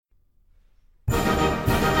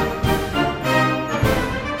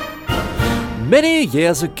Many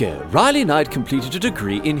years ago, Riley Knight completed a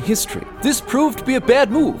degree in history. This proved to be a bad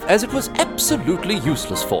move, as it was absolutely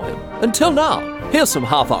useless for him. Until now. Here's some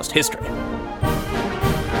half-assed history.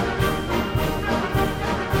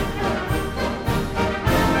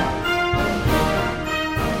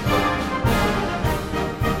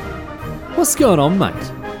 What's going on,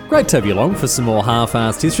 mate? Great to have you along for some more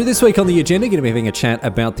half-assed history. This week on the agenda, going to be having a chat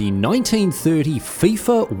about the 1930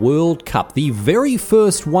 FIFA World Cup, the very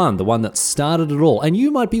first one, the one that started it all. And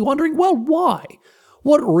you might be wondering, well, why?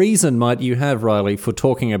 What reason might you have, Riley, for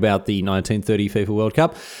talking about the 1930 FIFA World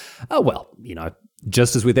Cup?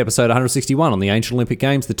 Just as with episode 161 on the Ancient Olympic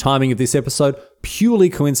Games, the timing of this episode, purely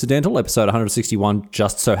coincidental. Episode 161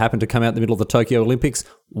 just so happened to come out in the middle of the Tokyo Olympics.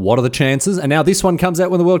 What are the chances? And now this one comes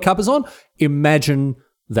out when the World Cup is on. Imagine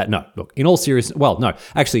that. No, look, in all seriousness, well, no,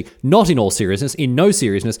 actually not in all seriousness, in no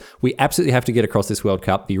seriousness, we absolutely have to get across this World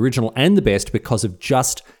Cup, the original and the best, because of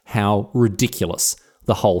just how ridiculous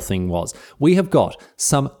the whole thing was. We have got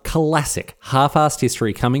some classic half-assed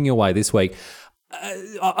history coming your way this week.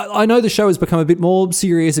 I know the show has become a bit more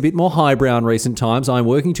serious, a bit more highbrow in recent times. I'm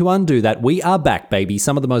working to undo that. We are back, baby.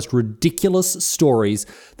 Some of the most ridiculous stories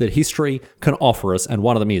that history can offer us, and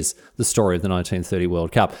one of them is the story of the 1930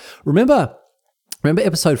 World Cup. Remember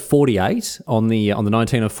episode 48 on the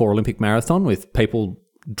 1904 Olympic Marathon, with people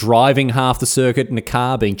driving half the circuit in a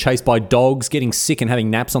car, being chased by dogs, getting sick and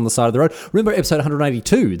having naps on the side of the road? Remember episode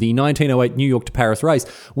 182, the 1908 New York to Paris race,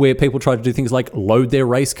 where people tried to do things like load their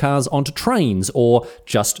race cars onto trains or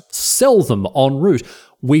just sell them en route?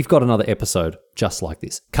 We've got another episode just like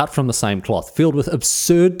this, cut from the same cloth, filled with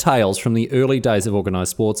absurd tales from the early days of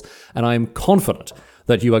organised sports, and I am confident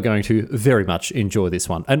that you are going to very much enjoy this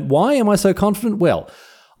one. And why am I so confident? Well,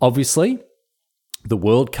 obviously, the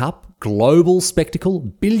World Cup, global spectacle,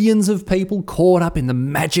 billions of people caught up in the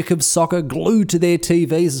magic of soccer, glued to their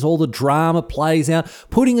TVs as all the drama plays out,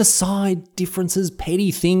 putting aside differences,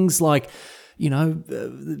 petty things like,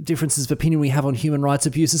 differences of opinion we have on human rights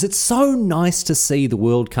abuses. It's so nice to see the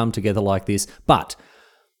world come together like this. But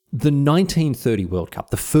the 1930 World Cup,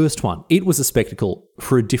 the first one, it was a spectacle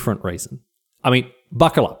for a different reason. I mean,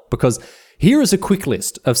 buckle up, because here is a quick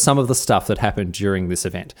list of some of the stuff that happened during this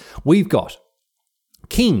event. We've got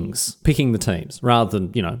kings picking the teams rather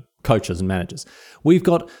than, coaches and managers. We've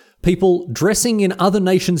got people dressing in other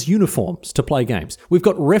nations' uniforms to play games. We've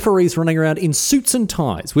got referees running around in suits and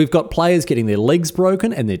ties. We've got players getting their legs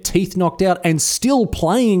broken and their teeth knocked out and still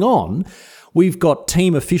playing on. We've got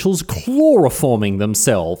team officials chloroforming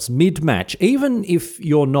themselves mid-match, even if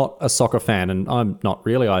you're not a soccer fan, and I'm not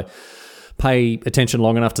really. I pay attention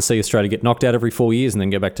long enough to see Australia get knocked out every 4 years and then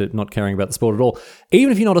go back to not caring about the sport at all.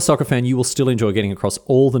 Even if you're not a soccer fan, you will still enjoy getting across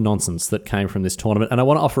all the nonsense that came from this tournament. And I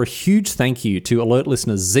want to offer a huge thank you to alert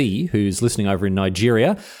listener Z, who's listening over in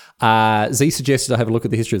Nigeria. Z suggested I have a look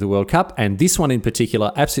at the history of the World Cup, and this one in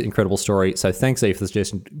particular, absolutely incredible story. So thanks, Z, for the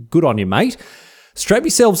suggestion. Good on you, mate. Strap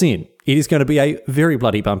yourselves in. It is going to be a very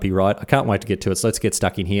bloody bumpy ride. I can't wait to get to it. So let's get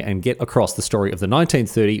stuck in here and get across the story of the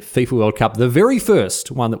 1930 FIFA World Cup, the very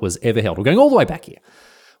first one that was ever held. We're going all the way back here.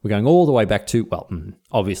 We're going all the way back to,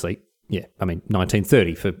 obviously,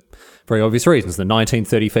 1930 for very obvious reasons. The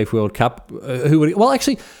 1930 FIFA World Cup. I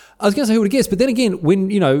was going to say who would have guessed, but then again,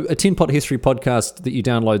 when, a Tin Pot History podcast that you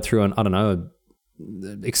download through an,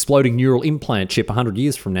 exploding neural implant chip 100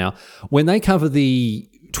 years from now, when they cover the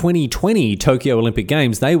 2020 Tokyo Olympic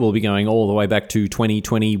Games, they will be going all the way back to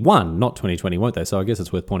 2021, not 2020, won't they? So I guess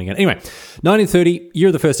it's worth pointing out. Anyway, 1930, year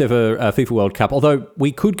of the first ever FIFA World Cup. Although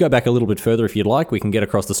we could go back a little bit further if you'd like. We can get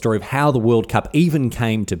across the story of how the World Cup even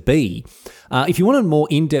came to be. If you want a more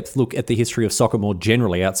in-depth look at the history of soccer more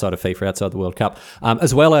generally outside of FIFA, outside the World Cup,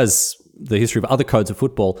 as well as the history of other codes of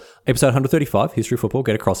football, episode 135, History of Football,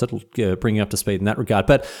 get across it. It'll bring you up to speed in that regard.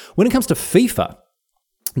 But when it comes to FIFA,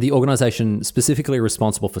 the organisation specifically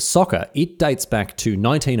responsible for soccer, it dates back to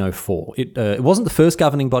 1904. It wasn't the first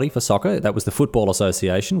governing body for soccer. That was the Football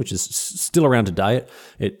Association, which is still around today.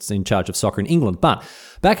 It's in charge of soccer in England. But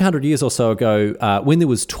back 100 years or so ago, when there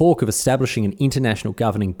was talk of establishing an international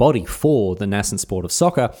governing body for the nascent sport of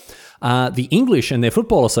soccer, the English and their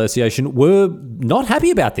Football Association were not happy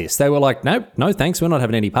about this. They were like, no thanks, we're not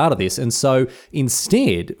having any part of this. And so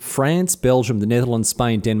instead, France, Belgium, the Netherlands,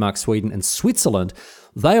 Spain, Denmark, Sweden, and Switzerland,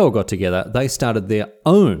 they all got together. They started their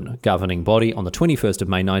own governing body on the 21st of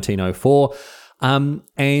May, 1904.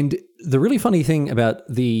 And the really funny thing about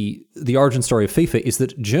the origin story of FIFA is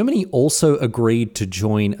that Germany also agreed to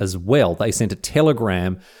join as well. They sent a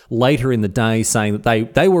telegram later in the day saying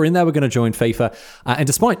that they were going to join FIFA. And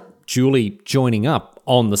despite duly joining up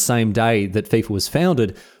on the same day that FIFA was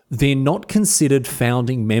founded, they're not considered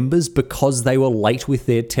founding members because they were late with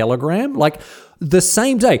their telegram. Like the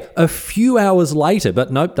same day, a few hours later,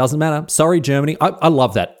 but nope, doesn't matter. Sorry, Germany. I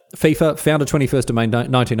love that. FIFA, founded 21st of May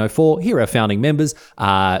 1904. Here are founding members.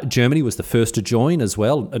 Germany was the first to join as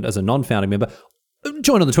well, as a non-founding member.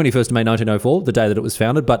 Joined on the 21st of May 1904, the day that it was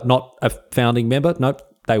founded, but not a founding member. Nope,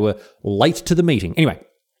 they were late to the meeting. Anyway,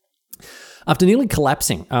 after nearly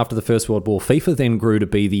collapsing after the First World War, FIFA then grew to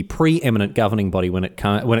be the preeminent governing body when it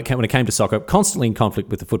came to soccer, constantly in conflict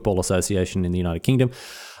with the Football Association in the United Kingdom.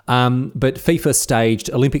 But FIFA staged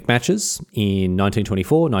Olympic matches in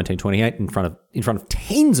 1924, 1928 in front of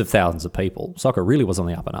tens of thousands of people. Soccer really was on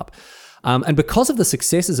the up and up. And because of the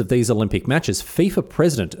successes of these Olympic matches, FIFA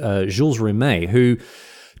president Jules Rimet, who,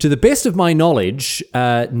 to the best of my knowledge,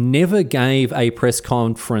 never gave a press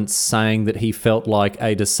conference saying that he felt like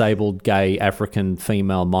a disabled gay African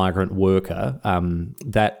female migrant worker,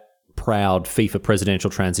 that proud FIFA presidential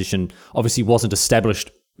transition obviously wasn't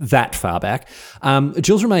established that far back.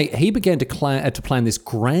 Jules Rimet, he began to plan this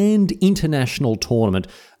grand international tournament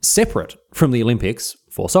separate from the Olympics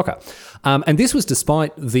for soccer. And this was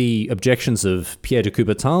despite the objections of Pierre de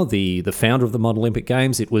Coubertin, the founder of the modern Olympic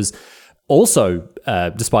Games. It was also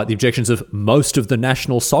despite the objections of most of the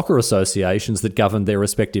national soccer associations that governed their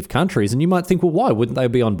respective countries. And you might think, well, why wouldn't they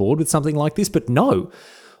be on board with something like this? But no,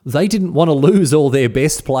 they didn't want to lose all their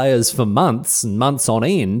best players for months and months on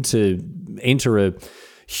end to enter a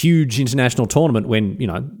huge international tournament when,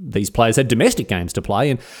 these players had domestic games to play.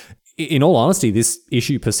 And in all honesty, this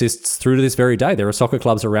issue persists through to this very day. There are soccer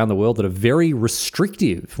clubs around the world that are very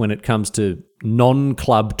restrictive when it comes to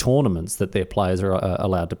non-club tournaments that their players are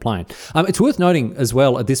allowed to play in. It's worth noting as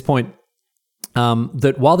well at this point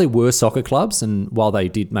that while there were soccer clubs and while they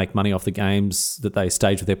did make money off the games that they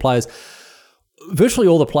staged with their players, virtually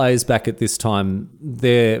all the players back at this time,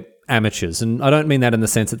 they're amateurs. And I don't mean that in the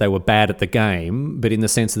sense that they were bad at the game, but in the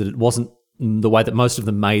sense that it wasn't the way that most of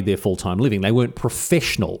them made their full-time living. They weren't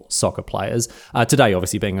professional soccer players. Today,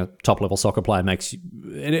 obviously, being a top-level soccer player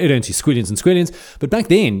it earns you squillions and squillions. But back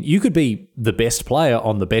then, you could be the best player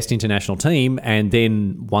on the best international team, and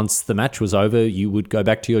then once the match was over, you would go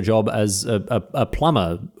back to your job as a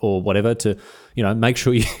plumber or whatever to, make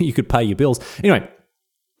sure you could pay your bills. Anyway,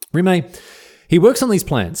 Rimet, he works on these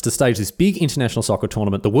plans to stage this big international soccer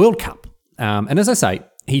tournament, the World Cup. And as I say,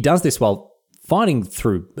 he does this while fighting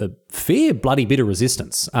through a fair bloody bit of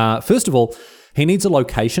resistance. First of all, he needs a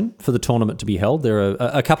location for the tournament to be held. There are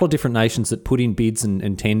a couple of different nations that put in bids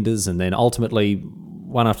and tenders, and then ultimately,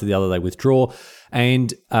 one after the other, they withdraw.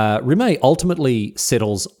 And Rimet ultimately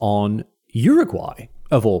settles on Uruguay,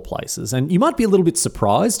 of all places. And you might be a little bit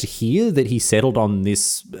surprised to hear that he settled on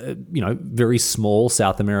this, very small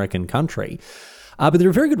South American country. But there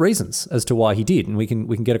are very good reasons as to why he did, and we can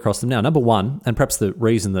get across them now. Number one, and perhaps the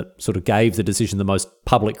reason that sort of gave the decision the most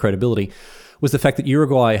public credibility, was the fact that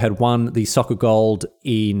Uruguay had won the soccer gold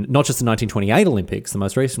in not just the 1928 Olympics, the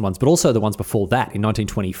most recent ones, but also the ones before that in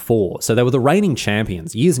 1924. So they were the reigning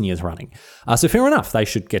champions years and years running. So fair enough, they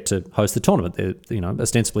should get to host the tournament. They're,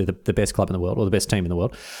 ostensibly the best club in the world, or the best team in the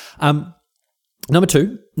world. Number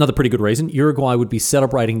two, another pretty good reason, Uruguay would be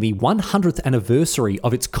celebrating the 100th anniversary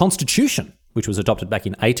of its constitution, which was adopted back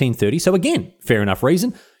in 1830. So again, fair enough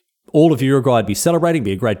reason. All of Uruguay would be celebrating,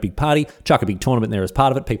 be a great big party, chuck a big tournament there as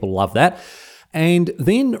part of it. People love that. And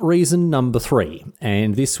then reason number three,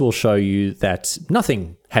 and this will show you that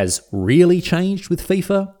nothing has really changed with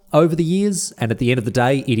FIFA over the years, and at the end of the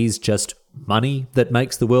day, it is just money that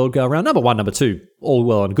makes the world go around. Number one, number two, all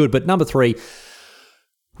well and good, but number three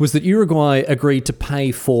was that Uruguay agreed to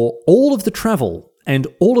pay for all of the travel and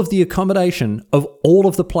all of the accommodation of all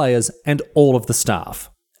of the players and all of the staff.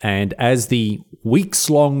 And as the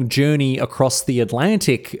weeks-long journey across the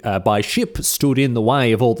Atlantic by ship stood in the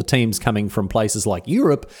way of all the teams coming from places like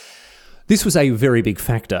Europe, this was a very big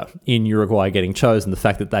factor in Uruguay getting chosen, the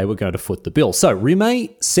fact that they were going to foot the bill. So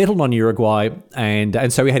Rimet settled on Uruguay,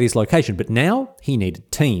 and so he had his location, but now he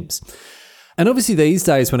needed teams. And obviously these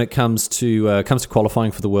days, when it comes to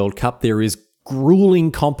qualifying for the World Cup, there is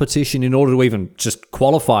grueling competition in order to even just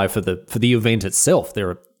qualify for the event itself. There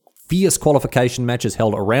are fierce qualification matches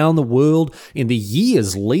held around the world in the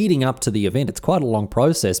years leading up to the event. It's quite a long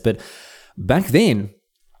process, but back then,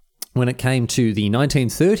 when it came to the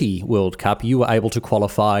 1930 World Cup, you were able to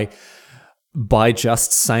qualify by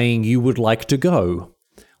just saying you would like to go.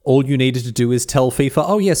 All you needed to do is tell FIFA,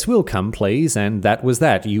 oh yes, we'll come please, and that was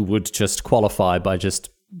that. You would just qualify by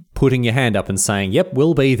just putting your hand up and saying, yep,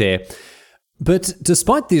 we'll be there. But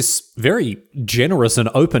despite this very generous and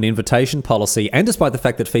open invitation policy, and despite the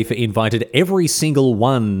fact that FIFA invited every single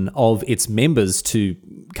one of its members to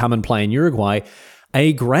come and play in Uruguay,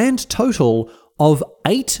 A grand total of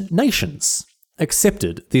 8 nations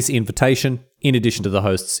accepted this invitation, in addition to the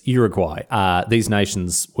hosts, Uruguay. These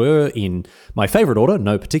nations were, in my favourite order,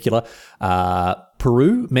 no particular,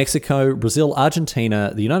 Peru, Mexico, Brazil,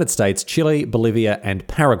 Argentina, the United States, Chile, Bolivia, and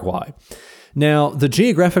Paraguay. Now, the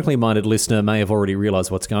geographically minded listener may have already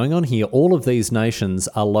realised what's going on here. All of these nations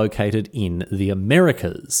are located in the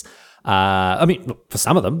Americas. For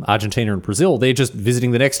some of them, Argentina and Brazil, they're just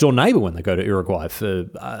visiting the next door neighbour when they go to Uruguay. For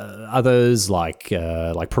others, like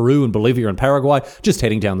Peru and Bolivia and Paraguay, just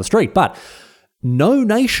heading down the street. But no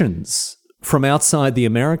nations from outside the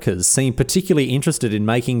Americas seem particularly interested in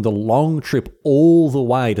making the long trip all the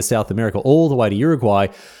way to South America, all the way to Uruguay.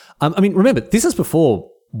 Remember, this is before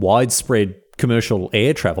widespread commercial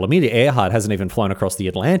air travel. Amelia Earhart hasn't even flown across the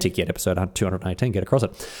Atlantic yet, episode 218, get across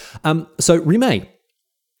it. So Rimet,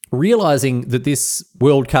 realising that this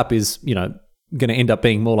World Cup is, going to end up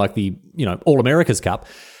being more like the, All America's Cup,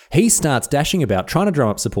 he starts dashing about, trying to drum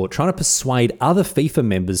up support, trying to persuade other FIFA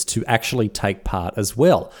members to actually take part as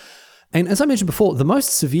well. And as I mentioned before, the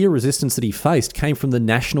most severe resistance that he faced came from the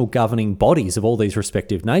national governing bodies of all these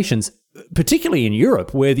respective nations, particularly in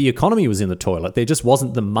Europe, where the economy was in the toilet. There just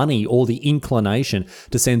wasn't the money or the inclination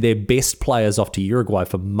to send their best players off to Uruguay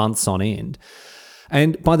for months on end.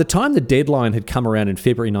 And by the time the deadline had come around in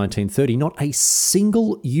February 1930, not a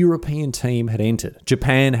single European team had entered.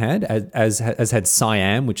 Japan had, as had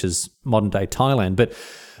Siam, which is modern-day Thailand, but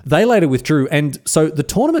they later withdrew. And so the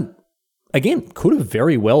tournament, again, could have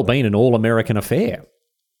very well been an all-American affair.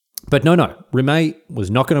 But no, Rimet was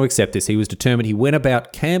not going to accept this. He was determined. He went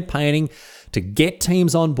about campaigning to get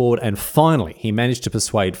teams on board, and finally he managed to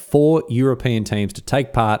persuade 4 European teams to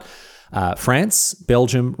take part. France,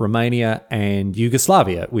 Belgium, Romania, and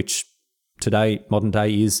Yugoslavia, which today, modern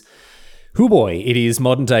day, is, it is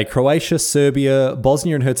modern day Croatia, Serbia,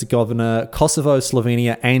 Bosnia and Herzegovina, Kosovo,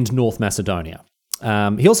 Slovenia, and North Macedonia.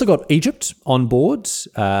 He also got Egypt on board,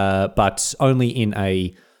 but only in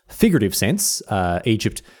a figurative sense.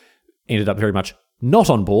 Egypt ended up very much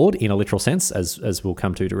not on board in a literal sense, as we'll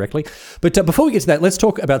come to directly. But before we get to that, let's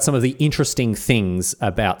talk about some of the interesting things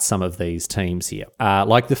about some of these teams here.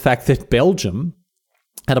 Like the fact that Belgium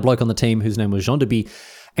had a bloke on the team whose name was Jean Deby,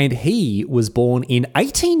 and he was born in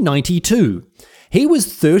 1892. He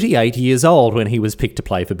was 38 years old when he was picked to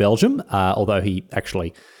play for Belgium, although he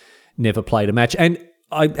actually never played a match. And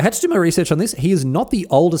I had to do my research on this. He is not the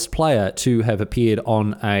oldest player to have appeared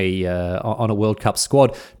on a World Cup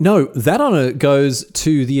squad. No, that honour goes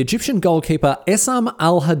to the Egyptian goalkeeper Essam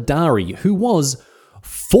Al-Hadari, who was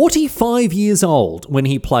 45 years old when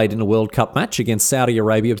he played in a World Cup match against Saudi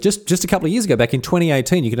Arabia just a couple of years ago, back in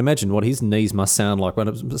 2018. You can imagine what his knees must sound like.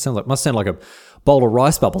 Must sound like a bowl of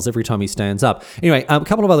rice bubbles every time he stands up. Anyway, a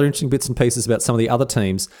couple of other interesting bits and pieces about some of the other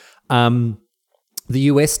teams. The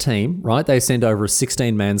US team, right, they send over a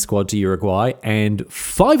 16-man squad to Uruguay, and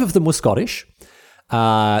 5 of them were Scottish.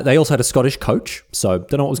 They also had a Scottish coach, so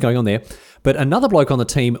don't know what was going on there. But another bloke on the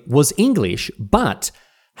team was English, but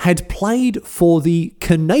had played for the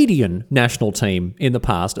Canadian national team in the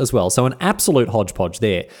past as well. So an absolute hodgepodge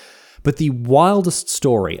there. But the wildest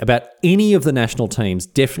story about any of the national teams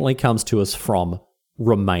definitely comes to us from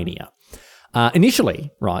Romania.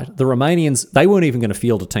 Initially, right, the Romanians, they weren't even going to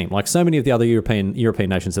field a team. Like so many of the other European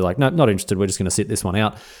nations, they're like, no, not interested. We're just going to sit this one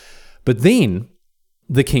out. But then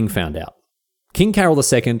the king found out. King Carol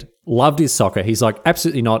II loved his soccer. He's like,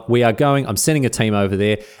 absolutely not. We are going. I'm sending a team over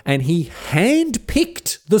there. And he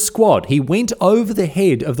handpicked the squad. He went over the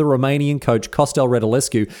head of the Romanian coach, Costel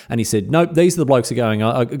Redulescu, and he said, nope, these are the blokes going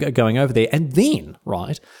over there. And then,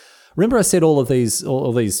 right, remember I said all of these,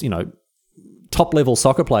 top-level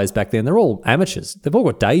soccer players back then, they're all amateurs. They've all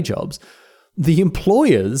got day jobs. The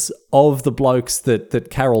employers of the blokes that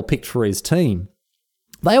Carol picked for his team,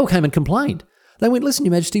 they all came and complained. They went, listen,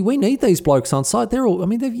 Your Majesty, we need these blokes on site. They're all,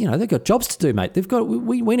 they've got jobs to do, mate.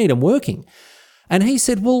 We need them working. And he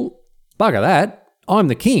said, well, bugger that. I'm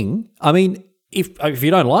the king. If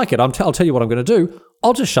you don't like it, I'll tell you what I'm going to do.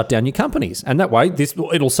 I'll just shut down your companies. And that way,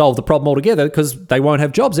 it'll solve the problem altogether because they won't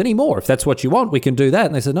have jobs anymore. If that's what you want, we can do that.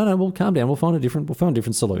 And they said, no, we'll calm down. We'll find a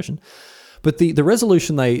different solution. But the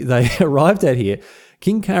resolution they arrived at here,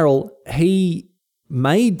 King Carol, he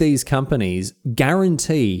made these companies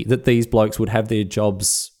guarantee that these blokes would have their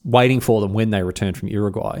jobs waiting for them when they returned from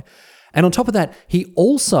Uruguay. And on top of that, he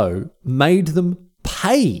also made them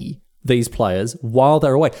pay these players while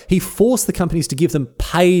they're away. He forced the companies to give them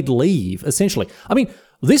paid leave, essentially.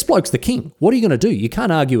 This bloke's the king. What are you going to do? You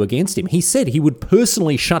can't argue against him. He said he would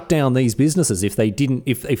personally shut down these businesses if they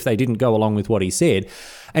didn't go along with what he said.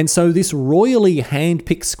 And so this royally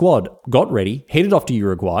handpicked squad got ready, headed off to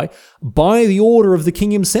Uruguay by the order of the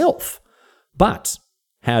king himself. But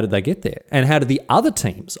how did they get there? And how did the other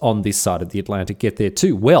teams on this side of the Atlantic get there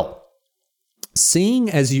too? Well, seeing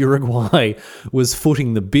as Uruguay was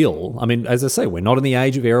footing the bill, I mean, as I say, we're not in the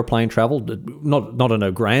age of aeroplane travel, not on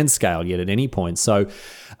a grand scale yet at any point. So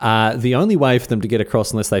the only way for them to get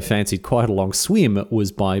across, unless they fancied quite a long swim,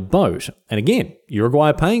 was by boat. And again,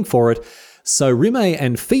 Uruguay are paying for it. So Rimet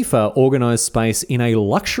and FIFA organised space in a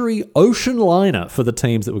luxury ocean liner for the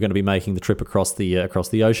teams that were going to be making the trip across the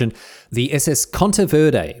ocean. The SS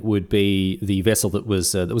Conteverde would be the vessel that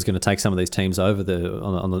was going to take some of these teams over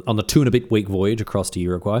on the 2.5 week voyage across to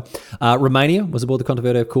Uruguay. Romania was aboard the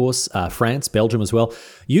Conteverde, of course. France, Belgium as well.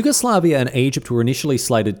 Yugoslavia and Egypt were initially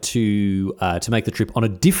slated to make the trip on a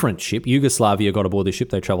different ship. Yugoslavia got aboard the ship;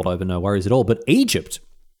 they travelled over, no worries at all. But Egypt,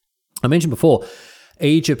 I mentioned before.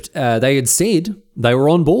 Egypt, they had said they were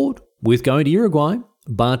on board with going to Uruguay,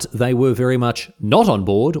 but they were very much not on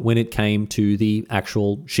board when it came to the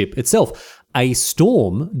actual ship itself. A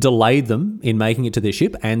storm delayed them in making it to their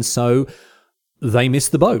ship, and so they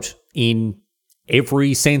missed the boat in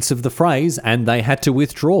every sense of the phrase, and they had to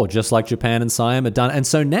withdraw, just like Japan and Siam had done. And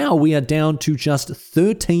so now we are down to just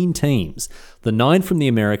 13 teams, the 9 from the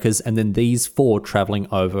Americas, and then these 4 travelling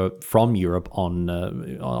over from Europe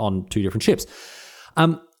on 2 different ships.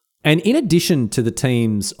 And in addition to the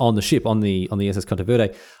teams on the ship, on the SS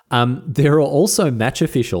Conteverde, there are also match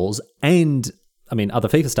officials and, other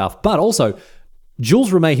FIFA staff, but also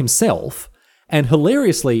Jules Rimet himself. And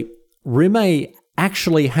hilariously, Rimet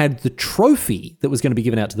actually had the trophy that was going to be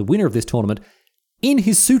given out to the winner of this tournament in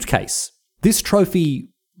his suitcase. This trophy,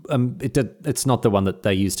 it's not the one that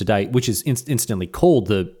they use today, which is incidentally called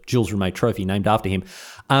the Jules Rimet Trophy, named after him.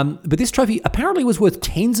 But this trophy apparently was worth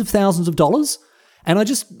tens of thousands of dollars. And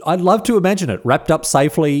I'd love to imagine it wrapped up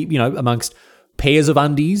safely, amongst pairs of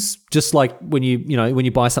undies, just like when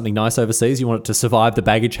you buy something nice overseas, you want it to survive the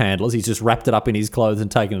baggage handlers. He's just wrapped it up in his clothes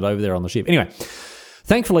and taken it over there on the ship. Anyway,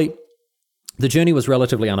 thankfully, the journey was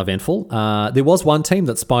relatively uneventful. There was one team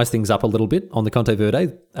that spiced things up a little bit on the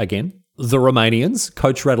Conteverde. Again, the Romanians.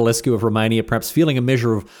 Coach Radulescu of Romania, perhaps feeling a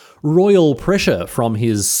measure of royal pressure from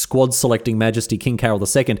his squad-selecting majesty, King Carol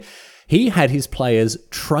II. He had his players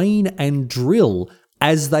train and drill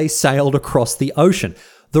as they sailed across the ocean.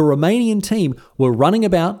 The Romanian team were running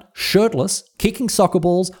about, shirtless, kicking soccer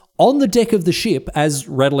balls on the deck of the ship as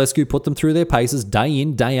Radulescu put them through their paces day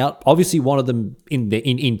in, day out. Obviously, one of them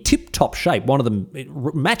in tip-top shape, one of them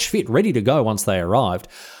match fit, ready to go once they arrived.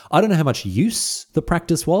 I don't know how much use the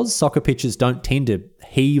practice was. Soccer pitches don't tend to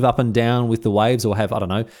heave up and down with the waves or have,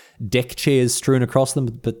 deck chairs strewn across them.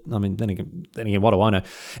 But, then again, what do I know?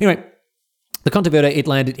 Anyway, the Conteverde, it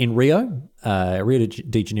landed in Rio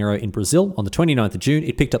de Janeiro in Brazil on the 29th of June.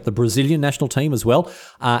 It picked up the Brazilian national team as well,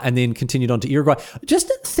 and then continued on to Uruguay.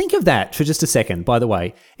 Just think of that for just a second, by the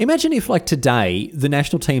way. Imagine if, today, the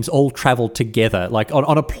national teams all travelled together,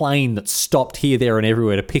 on a plane that stopped here, there, and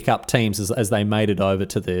everywhere to pick up teams as they made it over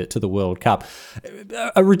to the World Cup.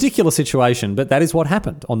 A ridiculous situation, but that is what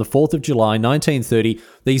happened. On the 4th of July, 1930,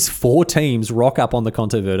 these 4 teams rock up on the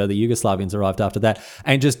Conteverde. The Yugoslavians arrived after that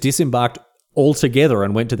and just disembarked all together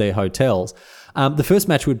and went to their hotels. The first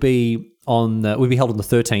match would be held on the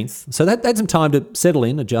 13th, so that had some time to settle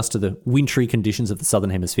in, adjust to the wintry conditions of the Southern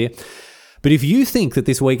Hemisphere. But if you think that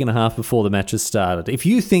this week and a half before the matches started, if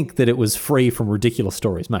you think that it was free from ridiculous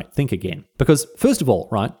stories, mate, think again. Because first of all,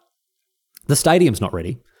 right, the stadium's not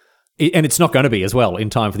ready. And it's not going to be as well in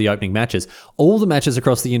time for the opening matches. All the matches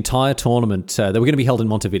across the entire tournament, they were going to be held in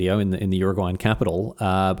Montevideo in the Uruguayan capital,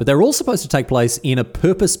 but they were all supposed to take place in a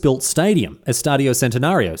purpose-built stadium, Estadio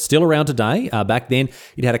Centenario, still around today. Back then,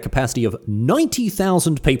 it had a capacity of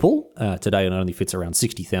 90,000 people. Today, it only fits around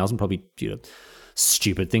 60,000, probably due to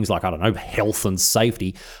stupid things like, health and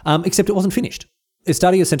safety, except it wasn't finished.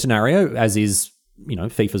 Estadio Centenario, as is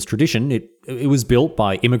FIFA's tradition, it was built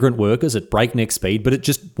by immigrant workers at breakneck speed, but it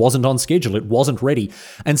just wasn't on schedule. It wasn't ready.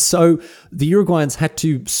 And so the Uruguayans had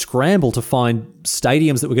to scramble to find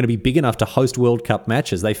stadiums that were going to be big enough to host World Cup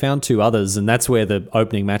matches. They found 2 others, and that's where the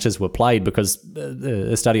opening matches were played because the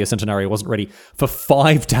Estadio Centenario wasn't ready for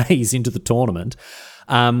 5 days into the tournament.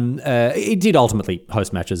 It did ultimately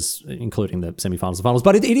host matches, including the semi-finals and finals,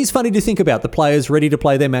 but it is funny to think about the players ready to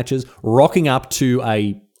play their matches, rocking up to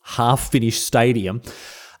a half-finished stadium.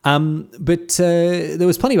 But there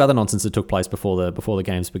was plenty of other nonsense that took place before the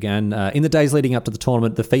games began. In the days leading up to the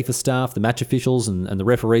tournament, the FIFA staff, the match officials, and the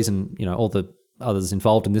referees, and all the others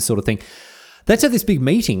involved in this sort of thing, They had to have this big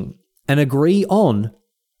meeting and agree on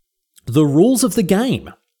the rules of the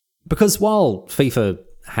game. Because while FIFA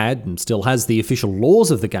had and still has the official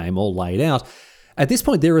laws of the game all laid out, at this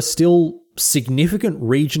point there are still significant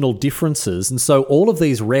regional differences. And so all of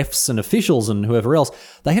these refs and officials and whoever else,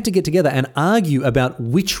 they had to get together and argue about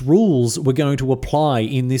which rules were going to apply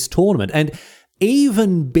in this tournament. And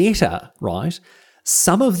even better, right,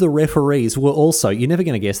 some of the referees were also, you're never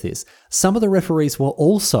going to guess this, some of the referees were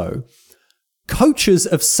also coaches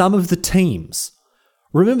of some of the teams.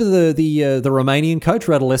 Remember the Romanian coach,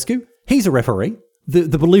 Radulescu? He's a referee.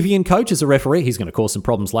 The Bolivian coach is a referee. He's going to cause some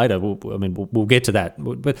problems later. We'll get to that.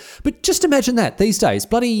 But just imagine that these days.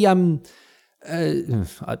 Bloody, I don't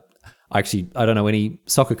know any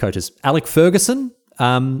soccer coaches. Alec Ferguson.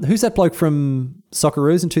 Who's that bloke from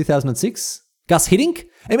Socceroos in 2006? Gus Hiddink?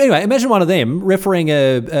 Anyway, imagine one of them refereeing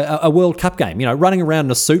a World Cup game, running around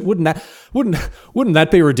in a suit. Wouldn't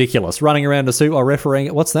that be ridiculous? Running around in a suit while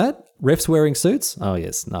refereeing. What's that? Refs wearing suits? Oh,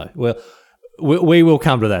 yes. No. Well, we will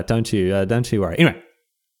come to that. Don't you worry. Anyway,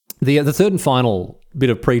 the third and final bit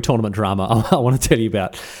of pre-tournament drama I want to tell you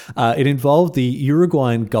about. It involved the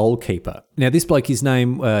Uruguayan goalkeeper. Now, this bloke, his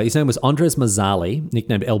name was Andres Mazzali,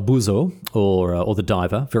 nicknamed El Buzo, or the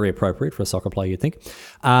Diver. Very appropriate for a soccer player, you'd think.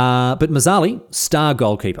 But Mazzali, star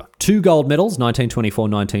goalkeeper. 2 gold medals, 1924,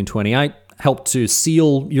 1928. Helped to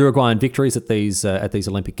seal Uruguayan victories at these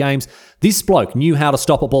Olympic Games. This bloke knew how to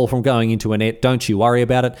stop a ball from going into a net. Don't you worry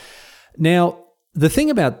about it. Now, the thing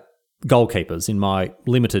about goalkeepers, in my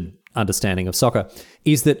limited understanding of soccer,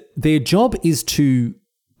 is that their job is to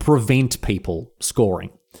prevent people scoring.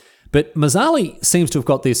 But Mazzali seems to have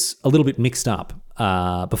got this a little bit mixed up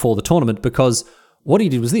before the tournament, because what he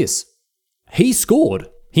did was this. He scored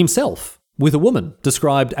himself with a woman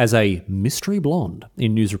described as a mystery blonde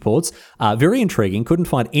in news reports. Very intriguing. Couldn't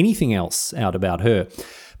find anything else out about her.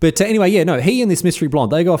 But anyway, he and this mystery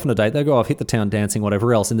blonde, they go off on a date. They go off, hit the town dancing,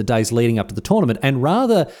 whatever else, in the days leading up to the tournament. And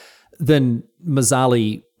rather than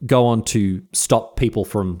Mazzali go on to stop people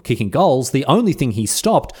from kicking goals, the only thing he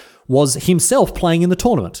stopped was himself playing in the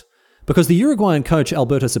tournament. Because the Uruguayan coach,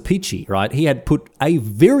 Alberto Sapici, right, he had put a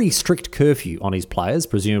very strict curfew on his players,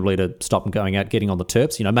 presumably to stop them going out, getting on the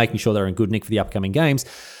terps, making sure they're in good nick for the upcoming games.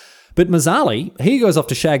 But Mazzali, he goes off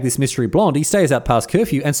to shag this mystery blonde. He stays out past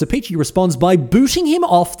curfew, and Sapici responds by booting him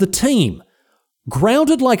off the team.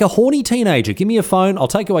 Grounded like a horny teenager. Give me your phone, I'll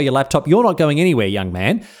take away your laptop. You're not going anywhere, young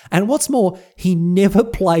man. And what's more, he never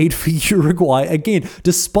played for Uruguay again,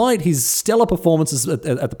 despite his stellar performances at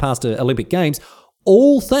the past Olympic Games,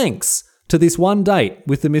 all thanks to this one date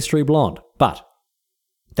with the mystery blonde. But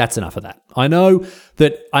that's enough of that. I know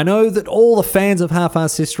that all the fans of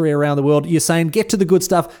half-assed history around the world, you're saying, get to the good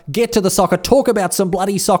stuff, get to the soccer, talk about some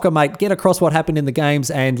bloody soccer, mate, get across what happened in the games,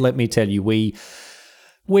 and let me tell you,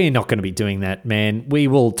 we're not going to be doing that, man. We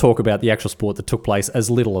will talk about the actual sport that took place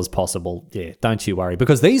as little as possible. Yeah, don't you worry.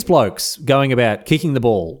 Because these blokes going about kicking the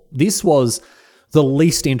ball, this was the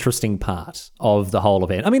least interesting part of the whole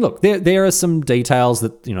event. I mean, look, there are some details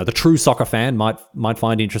that, the true soccer fan might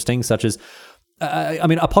find interesting, such as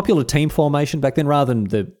a popular team formation back then, rather than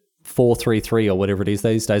the 4-3-3 or whatever it is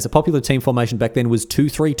these days, a popular team formation back then was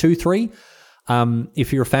 2-3-2-3.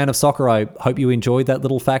 If you're a fan of soccer, I hope you enjoyed that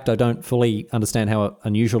little fact. I don't fully understand how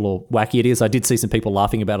unusual or wacky it is. I did see some people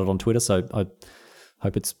laughing about it on Twitter, so I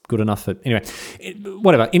hope it's good enough. Anyway,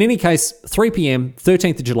 whatever. In any case, 3 p.m,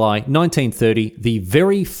 13th of July, 1930, the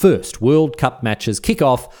very first World Cup matches kick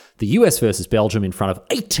off. The US versus Belgium in front of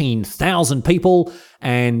 18,000 people.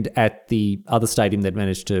 And at the other stadium they'd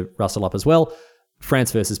managed to rustle up as well,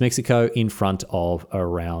 France versus Mexico in front of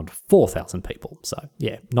around 4,000 people. So,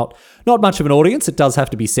 yeah, not much of an audience, it does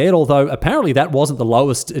have to be said, although apparently that wasn't the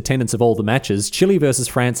lowest attendance of all the matches. Chile versus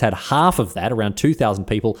France had half of that, around 2,000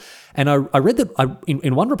 people. And I read that,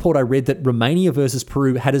 in one report I read that Romania versus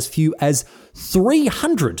Peru had as few as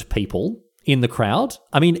 300 people in the crowd.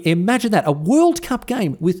 I mean, imagine that, a World Cup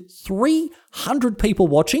game with 300 people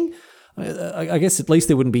watching. I guess at least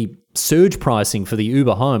there wouldn't be surge pricing for the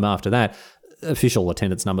Uber home after that. Official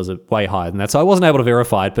attendance numbers are way higher than that, so I wasn't able to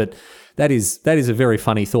verify it, but that is a very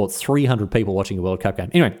funny thought, 300 people watching a World Cup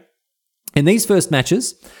game. Anyway, in these first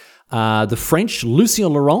matches, the French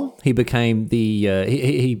Lucien Laurent, he gained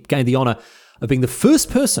the honour of being the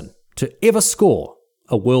first person to ever score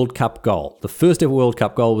a World Cup goal. The first ever World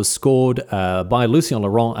Cup goal was scored by Lucien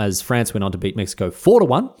Laurent as France went on to beat Mexico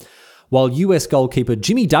 4-1, while US goalkeeper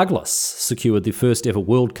Jimmy Douglas secured the first ever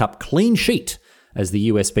World Cup clean sheet as the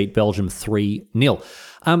US beat Belgium 3-0.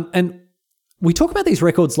 And we talk about these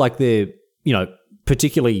records like they're,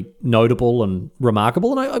 particularly notable and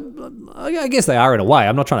remarkable, and I guess they are in a way.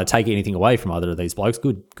 I'm not trying to take anything away from either of these blokes.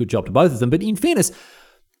 Good job to both of them. But in fairness,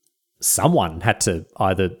 someone had to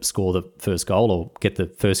either score the first goal or get the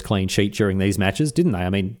first clean sheet during these matches, didn't they? I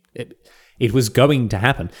mean, it was going to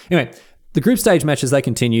happen. Anyway, the group stage matches, they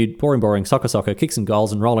continued. Boring, soccer, kicks and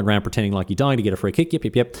goals, and rolling around pretending like you're dying to get a free kick.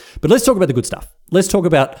 Yep. But let's talk about the good stuff. Let's talk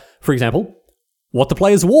about, for example, what the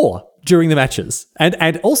players wore during the matches.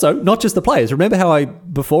 And also, not just the players. Remember how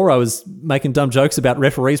before I was making dumb jokes about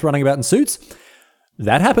referees running about in suits?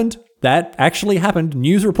 That happened. That actually happened.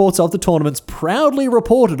 News reports of the tournaments proudly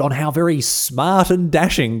reported on how very smart and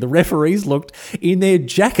dashing the referees looked in their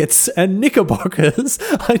jackets and knickerbockers.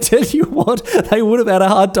 I tell you what, they would have had a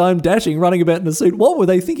hard time dashing, running about in a suit. What were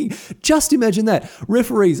they thinking? Just imagine that.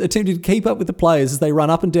 Referees attempting to keep up with the players as they run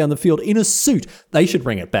up and down the field in a suit. They should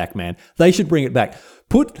bring it back, man. They should bring it back.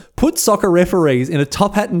 Put soccer referees in a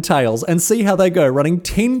top hat and tails and see how they go, running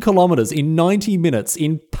 10 kilometres in 90 minutes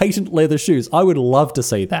in patent leather shoes. I would love to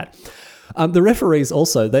see that. The referees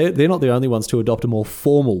also, they're not the only ones to adopt a more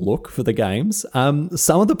formal look for the games.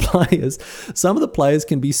 Some of the players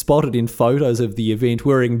can be spotted in photos of the event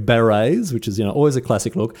wearing berets, which is always a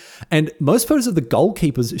classic look. And most photos of the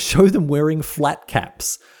goalkeepers show them wearing flat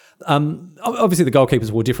caps. Obviously, the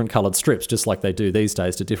goalkeepers wore different coloured strips, just like they do these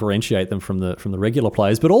days, to differentiate them from the regular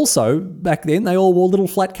players. But also, back then, they all wore little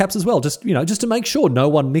flat caps as well, just to make sure no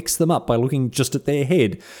one mixed them up by looking just at their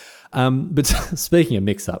head. But speaking of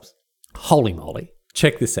mix-ups, holy moly,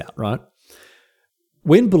 check this out, right?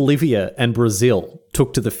 When Bolivia and Brazil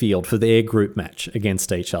took to the field for their group match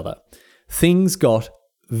against each other, things got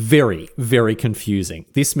very, very confusing.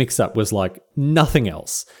 This mix-up was like nothing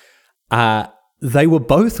else. They were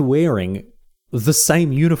both wearing the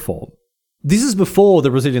same uniform. This is before the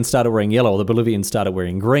Brazilians started wearing yellow or the Bolivians started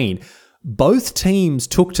wearing green. Both teams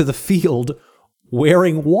took to the field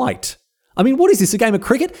wearing white. I mean, what is this, a game of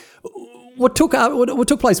cricket? What took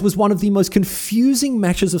place was one of the most confusing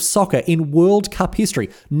matches of soccer in World Cup history.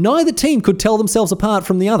 Neither team could tell themselves apart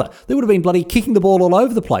from the other. They would have been bloody kicking the ball all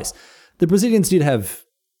over the place. The Brazilians did have,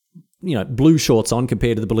 blue shorts on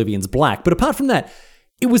compared to the Bolivians' black. But apart from that,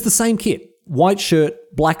 it was the same kit. White shirt,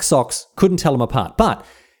 black socks, couldn't tell them apart. But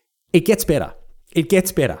it gets better. It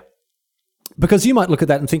gets better. Because you might look at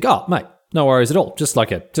that and think, oh, mate, no worries at all. Just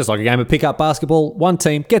like a game of pickup basketball. One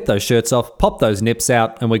team, get those shirts off, pop those nips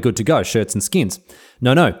out, and we're good to go, shirts and skins.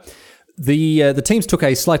 No. The teams took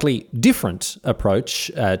a slightly different approach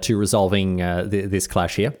to resolving this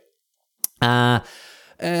clash here.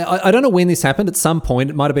 I don't know when this happened. At some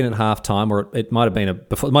point, it might have been at halftime, or it might have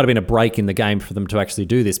been a break in the game for them to actually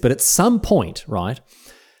do this. But at some point, right,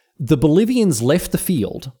 the Bolivians left the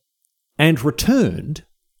field and returned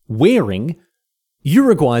wearing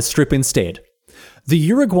Uruguay's strip instead. The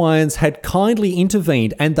Uruguayans had kindly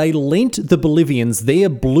intervened and they lent the Bolivians their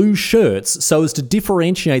blue shirts so as to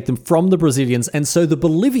differentiate them from the Brazilians. And so the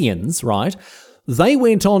Bolivians, right, they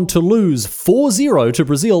went on to lose 4-0 to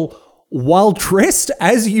Brazil while dressed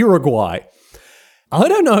as Uruguay. I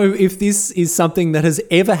don't know if this is something that has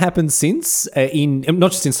ever happened since,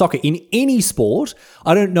 not just in soccer, in any sport.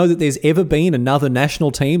 I don't know that there's ever been another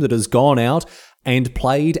national team that has gone out and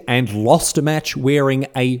played and lost a match wearing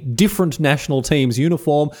a different national team's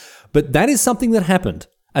uniform, but that is something that happened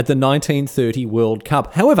at the 1930 World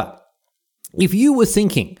Cup. However, if you were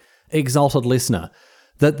thinking, exalted listener,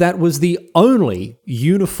 that was the only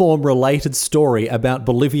uniform-related story about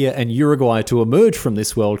Bolivia and Uruguay to emerge from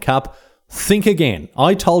this World Cup, think again.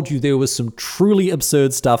 I told you there was some truly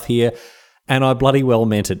absurd stuff here, and I bloody well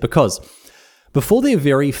meant it, because before their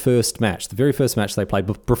very first match, the very first match they played,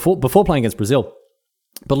 before playing against Brazil,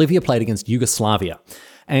 Bolivia played against Yugoslavia.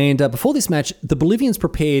 And before this match, the Bolivians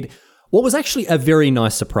prepared what was actually a very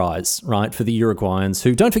nice surprise, right, for the Uruguayans,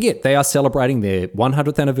 who, don't forget, they are celebrating their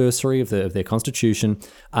 100th anniversary of their constitution.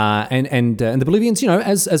 And the Bolivians,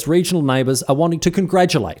 as regional neighbours, are wanting to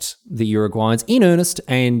congratulate the Uruguayans in earnest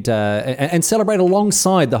and celebrate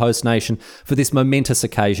alongside the host nation for this momentous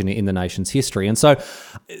occasion in the nation's history. And so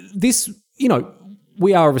this,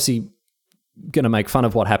 we are obviously going to make fun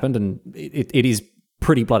of what happened, and it is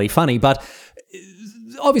pretty bloody funny, but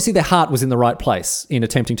obviously their heart was in the right place in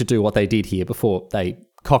attempting to do what they did here before they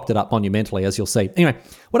cocked it up monumentally, as you'll see. Anyway,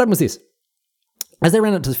 what happened was this. As they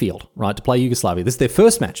ran out to the field, right, to play Yugoslavia, this is their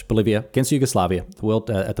first match, Bolivia against Yugoslavia at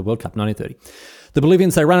the World Cup 1930. The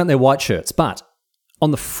Bolivians, they ran out in their white shirts, but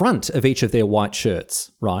on the front of each of their white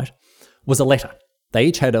shirts, right, was a letter. They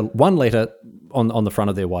each had one letter on the front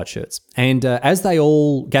of their white shirts. And as they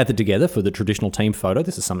all gathered together for the traditional team photo,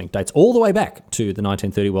 this is something that dates all the way back to the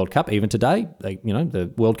 1930 World Cup. Even today,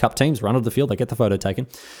 the World Cup teams run onto the field, they get the photo taken.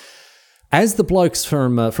 as the blokes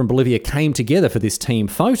from Bolivia came together for this team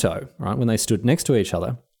photo, right, when they stood next to each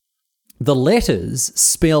other, the letters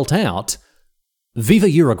spelt out Viva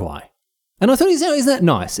Uruguay. And I thought, isn't that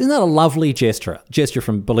nice? Isn't that a lovely gesture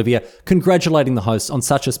from Bolivia, congratulating the hosts on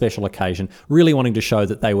such a special occasion, really wanting to show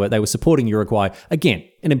that they were supporting Uruguay. Again,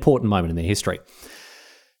 an important moment in their history.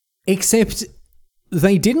 Except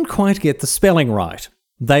they didn't quite get the spelling right.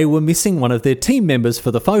 They were missing one of their team members for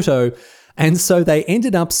the photo, and so they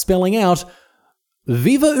ended up spelling out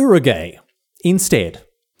Viva Uruguay instead.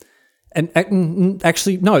 And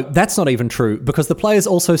actually, no, that's not even true, because the players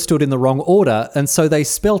also stood in the wrong order, and so they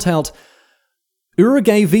spelt out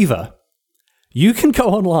Uruguay Viva. You can go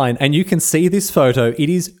online and you can see this photo. It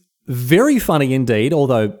is very funny indeed,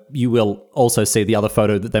 although you will also see the other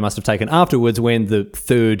photo that they must have taken afterwards when the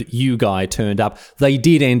third U guy turned up. They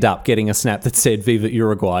did end up getting a snap that said Viva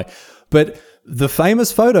Uruguay. But the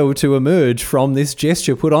famous photo to emerge from this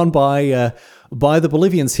gesture put on by the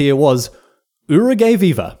Bolivians here was Uruguay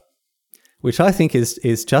Viva, which I think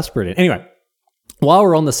is just brilliant. Anyway, while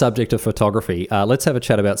we're on the subject of photography, let's have a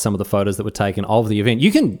chat about some of the photos that were taken of the event.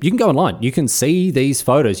 You can go online. You can see these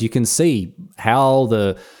photos. You can see how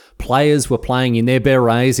the players were playing in their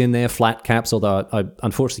berets, in their flat caps, although I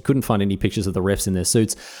unfortunately couldn't find any pictures of the refs in their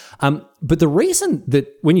suits. But the reason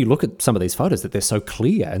that when you look at some of these photos that they're so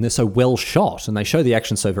clear and they're so well shot and they show the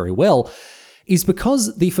action so very well is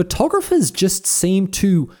because the photographers just seem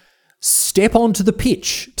to step onto the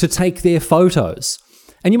pitch to take their photos.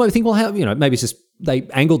 And you might think, well, how, maybe it's just they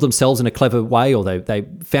angled themselves in a clever way, or they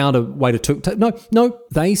found a way to no,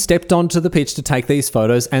 they stepped onto the pitch to take these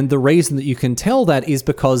photos. And the reason that you can tell that is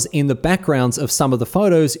because in the backgrounds of some of the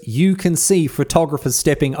photos, you can see photographers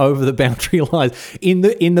stepping over the boundary lines. In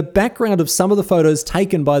the background of some of the photos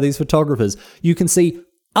taken by these photographers, you can see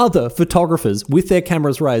other photographers with their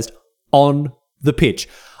cameras raised on the pitch.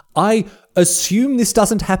 I assume this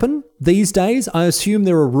doesn't happen these days. I assume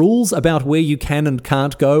there are rules about where you can and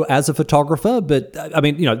can't go as a photographer, but I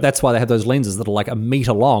mean, that's why they have those lenses that are like a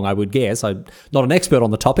meter long, I would guess. I'm not an expert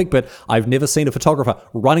on the topic, but I've never seen a photographer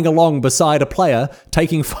running along beside a player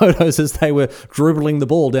taking photos as they were dribbling the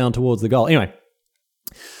ball down towards the goal. Anyway,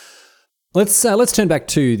 let's turn back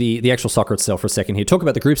to the actual soccer itself for a second here. Talk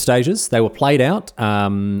about the group stages. They were played out.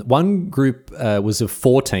 One group was of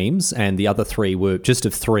 4 teams, and the other 3 were just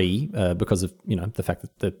of 3 because of the fact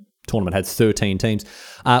that the tournament had 13 teams,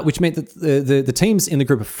 which meant that the teams in the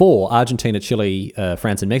group of 4, Argentina, Chile,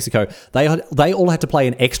 France, and Mexico, they all had to play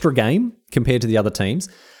an extra game compared to the other teams,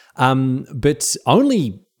 but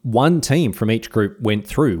only one team from each group went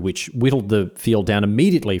through, which whittled the field down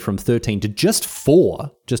immediately from 13 to just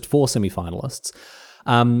 4 semi-finalists.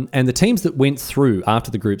 And the teams that went through after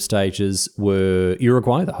the group stages were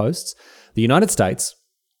Uruguay, the hosts, the United States,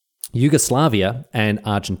 Yugoslavia, and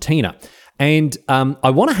Argentina. And I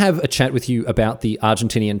want to have a chat with you about the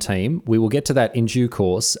Argentinian team. We will get to that in due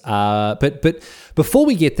course. But before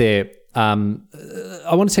we get there, I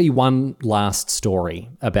want to tell you one last story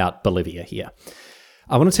about Bolivia here.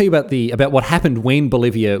 I want to tell you about what happened when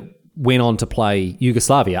Bolivia went on to play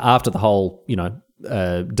Yugoslavia after the whole,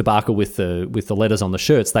 debacle with the letters on the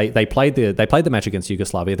shirts. They played the match against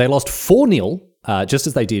Yugoslavia. They lost 4-0, just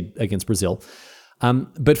as they did against Brazil.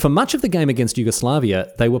 But for much of the game against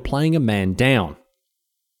Yugoslavia, they were playing a man down.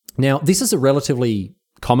 Now, this is a relatively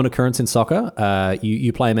common occurrence in soccer.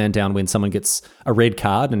 You play a man down when someone gets a red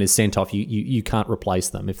card and is sent off. You can't replace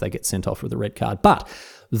them if they get sent off with a red card. But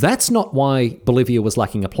that's not why Bolivia was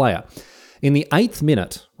lacking a player. In the 8th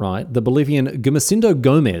minute, right, the Bolivian Gumersindo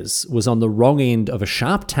Gomez was on the wrong end of a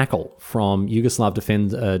sharp tackle from Yugoslav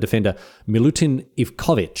defender Milutin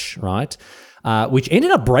Ivkovic, right, which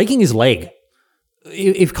ended up breaking his leg.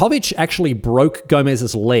 Ivkovic actually broke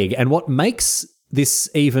Gomez's leg, and what makes this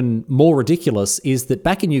even more ridiculous is that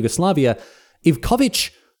back in Yugoslavia,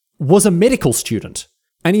 Ivkovic was a medical student,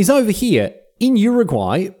 and he's over here in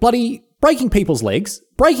Uruguay, bloody breaking people's legs,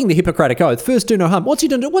 breaking the Hippocratic Oath, first do no harm. What's he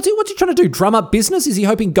doing? What's he trying to do? Drum up business? Is he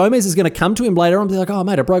hoping Gomez is going to come to him later on and be like, oh,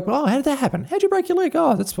 mate, I broke. Oh, how did that happen? How'd you break your leg?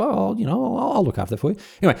 Oh, that's, well, I'll look after that for you.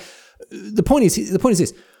 Anyway, the point is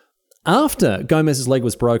this. After Gomez's leg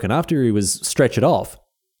was broken, after he was stretchered off,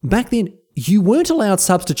 back then, you weren't allowed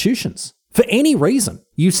substitutions for any reason.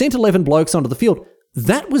 You sent 11 blokes onto the field.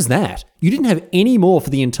 That was that. You didn't have any more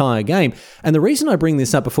for the entire game. And the reason I bring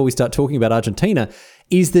this up before we start talking about Argentina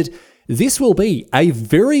is that this will be a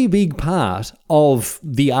very big part of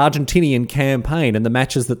the Argentinian campaign and the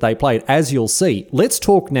matches that they played, as you'll see. Let's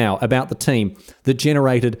talk now about the team that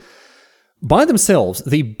generated, by themselves,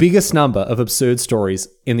 the biggest number of absurd stories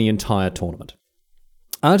in the entire tournament.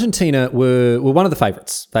 Argentina were one of the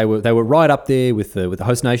favourites. They were right up there with the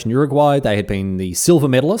host nation Uruguay. They had been the silver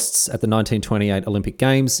medalists at the 1928 Olympic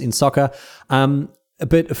Games in soccer.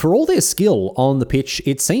 But for all their skill on the pitch,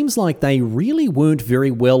 it seems like they really weren't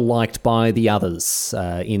very well liked by the others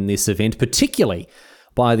in this event, particularly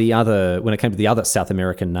when it came to the other South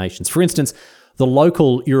American nations. For instance, the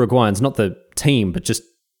local Uruguayans, not the team, but just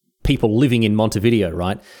people living in Montevideo,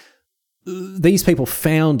 right? These people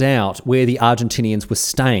found out where the Argentinians were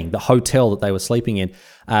staying, the hotel that they were sleeping in.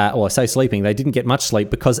 Or I say sleeping, they didn't get much sleep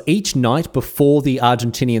because each night before the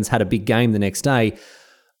Argentinians had a big game the next day,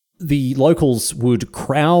 the locals would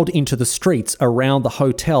crowd into the streets around the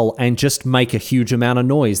hotel and just make a huge amount of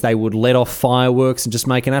noise. They would let off fireworks and just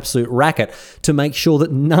make an absolute racket to make sure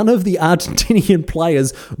that none of the Argentinian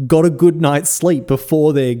players got a good night's sleep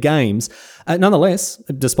before their games. Nonetheless,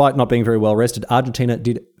 despite not being very well rested, Argentina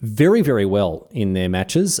did very, very well in their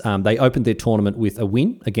matches. They opened their tournament with a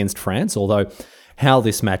win against France, although how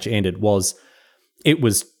this match ended was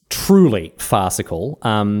truly farcical.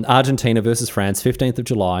 Argentina versus France, 15th of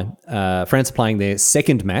July. France are playing their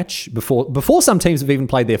second match before some teams have even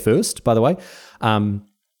played their first, by the way.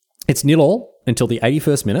 It's 0-0 until the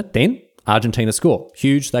 81st minute. Then Argentina score.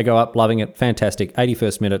 Huge. They go up, loving it. Fantastic.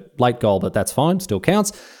 81st minute, late goal, but that's fine. Still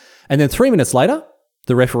counts. And then 3 minutes later,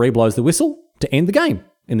 the referee blows the whistle to end the game.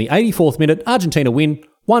 In the 84th minute, Argentina win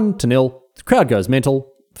 1-0. The crowd goes mental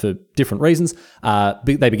for different reasons.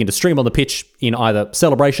 They begin to stream on the pitch in either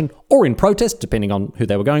celebration or in protest, depending on who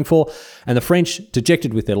they were going for. And the French,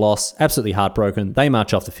 dejected with their loss, absolutely heartbroken, they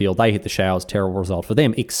march off the field. They hit the showers. Terrible result for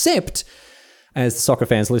them. Except, as the soccer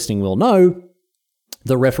fans listening will know,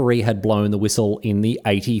 the referee had blown the whistle in the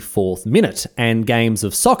 84th minute. And games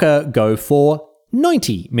of soccer go for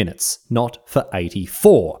 90 minutes, not for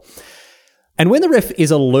 84. And when the ref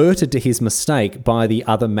is alerted to his mistake by the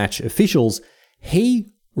other match officials,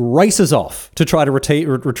 he races off to try to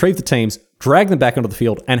retrieve the teams, drag them back onto the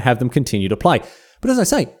field, and have them continue to play. But as I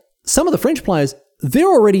say, some of the French players, they're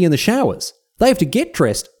already in the showers. They have to get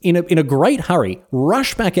dressed in a great hurry,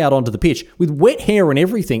 rush back out onto the pitch with wet hair and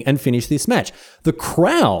everything, and finish this match. The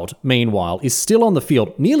crowd, meanwhile, is still on the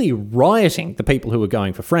field, nearly rioting the people who were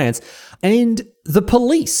going for France, and the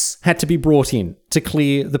police had to be brought in to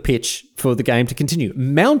clear the pitch for the game to continue.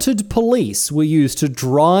 Mounted police were used to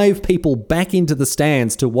drive people back into the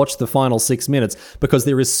stands to watch the final 6 minutes because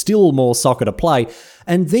there is still more soccer to play.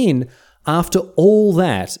 And then, after all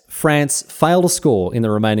that, France failed to score in the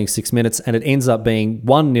remaining 6 minutes, and it ends up being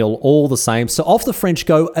 1-0 all the same. So off the French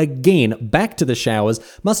go again, back to the showers.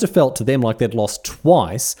 Must have felt to them like they'd lost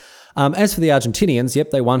twice. As for the Argentinians,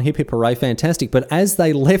 yep, they won, hip hip hooray, fantastic. But as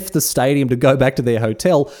they left the stadium to go back to their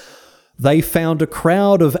hotel, they found a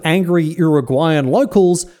crowd of angry Uruguayan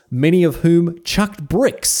locals, many of whom chucked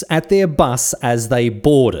bricks at their bus as they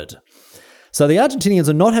boarded. So the Argentinians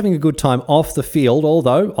are not having a good time off the field,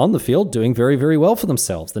 although on the field doing very, very well for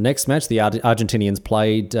themselves. The next match, the Argentinians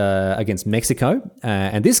played against Mexico,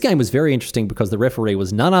 and this game was very interesting because the referee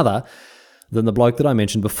was none other than the bloke that I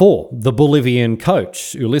mentioned before, the Bolivian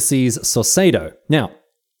coach, Ulises Saucedo. Now,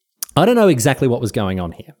 I don't know exactly what was going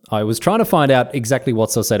on here. I was trying to find out exactly what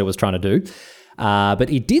Saucedo was trying to do, but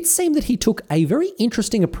it did seem that he took a very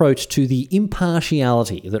interesting approach to the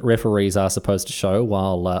impartiality that referees are supposed to show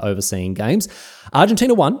while overseeing games.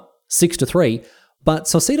 Argentina won 6-3, but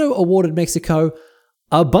Saucedo awarded Mexico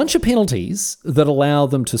a bunch of penalties that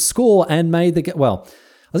allowed them to score and made the game. Well,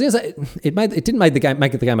 I was going to say it didn't make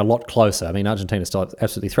the game a lot closer. I mean, Argentina still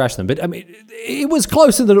absolutely thrashed them, but I mean, it was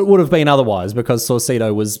closer than it would have been otherwise because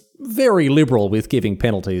Saucedo was very liberal with giving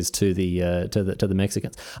penalties to the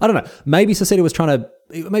Mexicans. I don't know. Maybe Saucedo was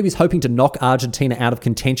maybe he's hoping to knock Argentina out of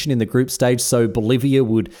contention in the group stage, so Bolivia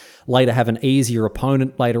would later have an easier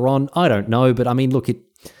opponent later on. I don't know, but I mean, look, it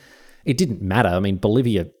didn't matter. I mean,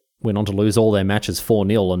 Bolivia went on to lose all their matches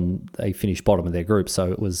 4-0 and they finished bottom of their group,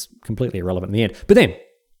 so it was completely irrelevant in the end. But then,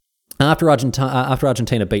 after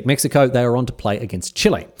Argentina beat Mexico, they were on to play against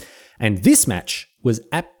Chile. And this match was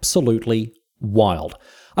absolutely wild.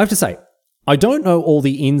 I have to say, I don't know all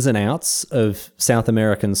the ins and outs of South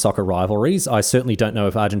American soccer rivalries. I certainly don't know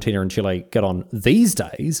if Argentina and Chile get on these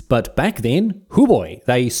days, but back then, hoo boy,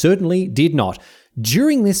 they certainly did not.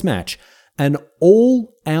 During this match, an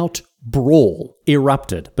all-out brawl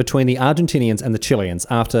erupted between the Argentinians and the Chileans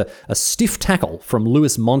after a stiff tackle from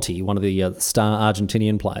Luis Monti, one of the star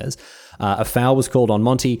Argentinian players. A foul was called on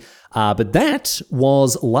Monti, but that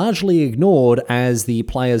was largely ignored as the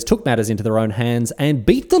players took matters into their own hands and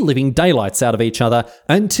beat the living daylights out of each other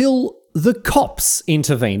until the cops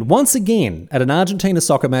intervened. Once again, at an Argentina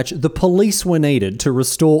soccer match, the police were needed to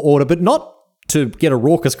restore order, but not to get a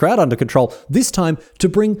raucous crowd under control. This time to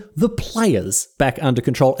bring the players back under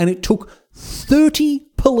control. And it took 30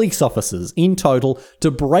 police officers in total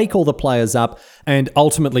to break all the players up and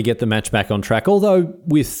ultimately get the match back on track. Although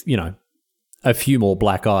with, a few more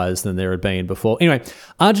black eyes than there had been before. Anyway,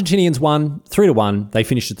 Argentinians won 3-1. They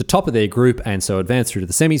finished at the top of their group and so advanced through to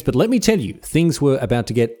the semis. But let me tell you, things were about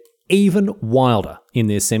to get even wilder in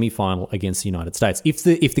their semi-final against the United States. If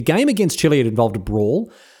the game against Chile had involved a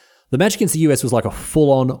brawl, the match against the US was like a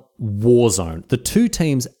full-on war zone. The two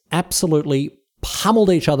teams absolutely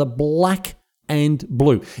pummeled each other black and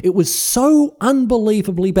blue. It was so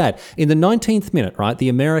unbelievably bad. In the 19th minute, right, the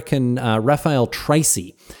American Rafael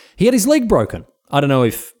Tracy, he had his leg broken. I don't know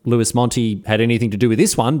if Luis Monti had anything to do with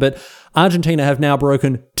this one, but Argentina have now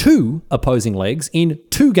broken 2 opposing legs in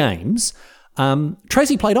 2 games.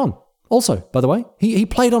 Tracy played on also, by the way. He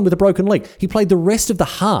played on with a broken leg. He played the rest of the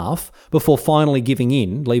half before finally giving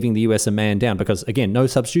in, leaving the US a man down because, again, no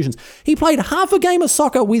substitutions. He played half a game of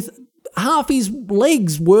soccer with half his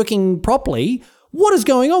legs working properly. What is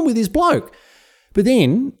going on with this bloke? But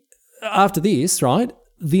then, after this, right,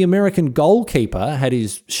 the American goalkeeper had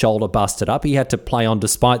his shoulder busted up. He had to play on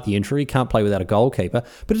despite the injury. He can't play without a goalkeeper.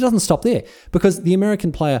 But it doesn't stop there because the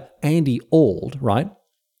American player, Andy Auld, right,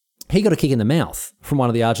 he got a kick in the mouth from one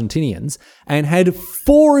of the Argentinians and had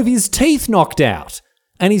 4 of his teeth knocked out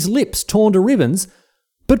and his lips torn to ribbons,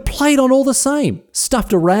 but played on all the same.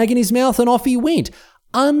 Stuffed a rag in his mouth and off he went.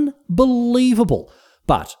 Unbelievable.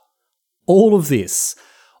 But all of these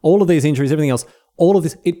injuries, everything else, all of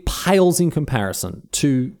this, it pales in comparison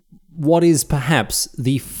to what is perhaps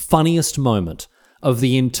the funniest moment of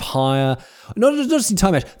the entire, not just the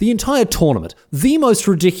entire match, the entire tournament. The most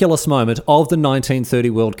ridiculous moment of the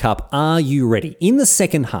 1930 World Cup. Are you ready? In the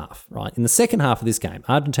second half, right? In the second half of this game,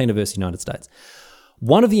 Argentina versus United States,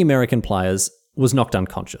 one of the American players was knocked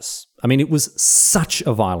unconscious. I mean, it was such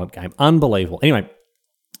a violent game. Unbelievable. Anyway,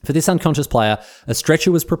 for this unconscious player, a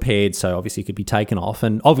stretcher was prepared, so obviously he could be taken off.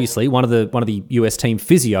 And obviously, one of the US team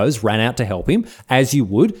physios ran out to help him, as you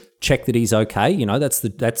would, check that he's okay. That's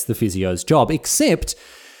the physio's job. Except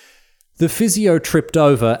the physio tripped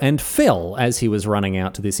over and fell as he was running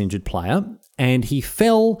out to this injured player, and he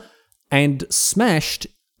fell and smashed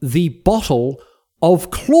the bottle of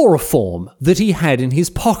chloroform that he had in his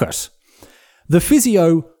pocket. The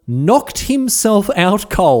physio knocked himself out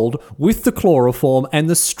cold with the chloroform, and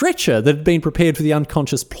the stretcher that had been prepared for the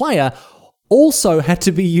unconscious player also had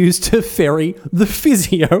to be used to ferry the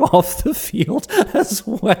physio off the field as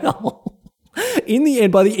well. In the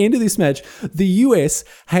end, by the end of this match, the US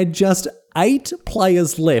had just 8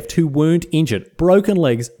 players left who weren't injured. Broken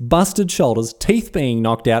legs, busted shoulders, teeth being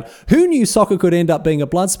knocked out. Who knew soccer could end up being a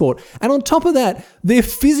blood sport? And on top of that, their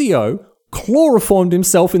physio chloroformed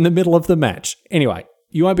himself in the middle of the match. Anyway,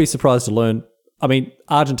 you won't be surprised to learn,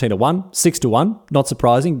 Argentina won 6-1. Not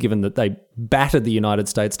surprising, given that they battered the United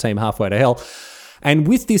States team halfway to hell. And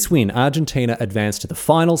with this win, Argentina advanced to the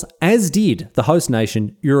finals, as did the host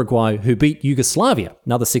nation, Uruguay, who beat Yugoslavia.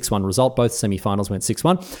 Another 6-1 result. Both semi-finals went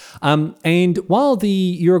 6-1. And while the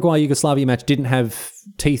Uruguay-Yugoslavia match didn't have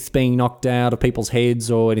teeth being knocked out of people's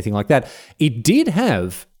heads or anything like that, it did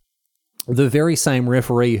have the very same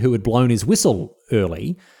referee who had blown his whistle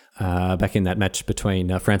early, back in that match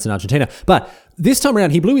between France and Argentina. But this time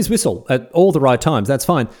around, he blew his whistle at all the right times. That's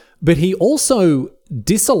fine. But he also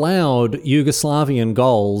disallowed Yugoslavian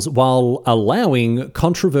goals while allowing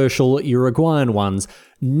controversial Uruguayan ones.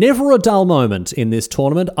 Never a dull moment in this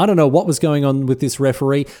tournament. I don't know what was going on with this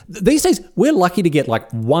referee. These days, we're lucky to get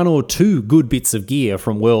like 1 or 2 good bits of gear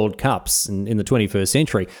from World Cups in the 21st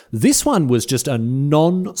century. This one was just a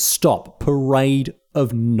non-stop parade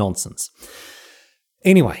of nonsense.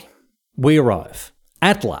 Anyway, we arrive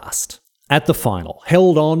at last at the final,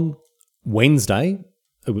 held on Wednesday,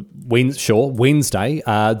 the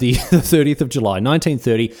 30th of July,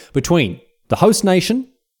 1930, between the host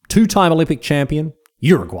nation, 2-time Olympic champion,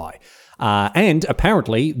 Uruguay, and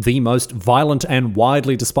apparently the most violent and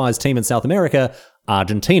widely despised team in South America,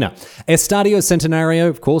 Argentina. Estadio Centenario,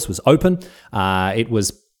 of course, was open. It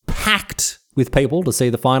was packed with people to see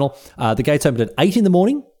the final. The gates opened at 8 in the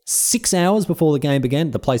morning. 6 hours before the game began.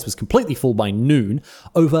 The place was completely full by noon.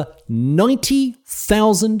 Over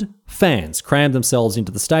 90,000 fans crammed themselves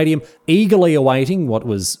into the stadium, eagerly awaiting what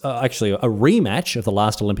was actually a rematch of the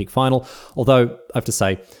last Olympic final. Although, I have to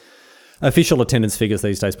say, official attendance figures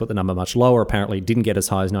these days put the number much lower. Apparently didn't get as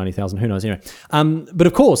high as 90,000. Who knows? Anyway. But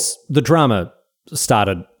of course, the drama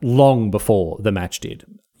started long before the match did.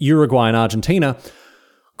 Uruguay and Argentina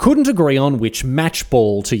couldn't agree on which match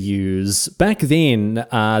ball to use. Back then,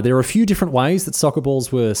 there were a few different ways that soccer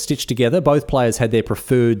balls were stitched together. Both players had their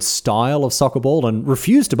preferred style of soccer ball and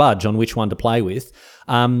refused to budge on which one to play with.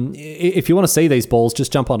 If you want to see these balls,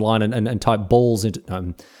 just jump online and type balls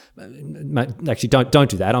into... actually, don't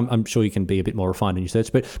do that. I'm sure you can be a bit more refined in your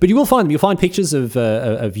search, but you will find them. You'll find pictures of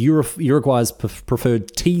Uruguay's preferred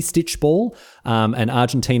T-stitch ball and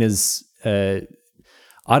Argentina's,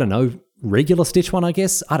 regular stitch one, I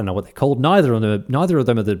guess. I don't know what they're called. Neither of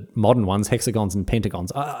them are the modern ones, hexagons and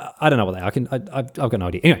pentagons. I don't know what they are. I've got no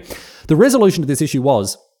idea. Anyway, the resolution to this issue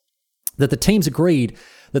was that the teams agreed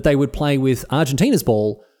that they would play with Argentina's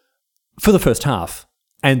ball for the first half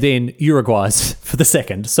and then Uruguay's for the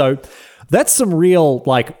second. So that's some real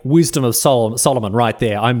wisdom of Solomon right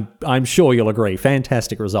there. I'm sure you'll agree.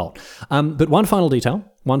 Fantastic result. But one final detail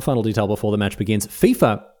before the match begins.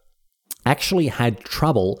 FIFA actually had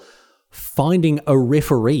trouble finding a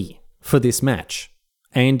referee for this match.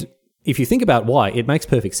 And if you think about why, it makes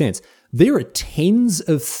perfect sense. There are tens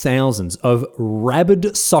of thousands of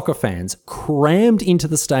rabid soccer fans crammed into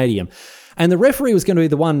the stadium, and the referee was going to be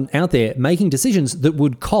the one out there making decisions that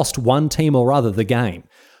would cost one team or other the game.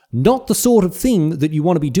 Not the sort of thing that you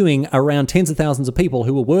want to be doing around tens of thousands of people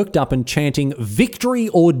who are worked up and chanting victory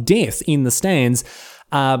or death in the stands,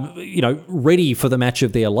 ready for the match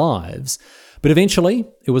of their lives. But eventually,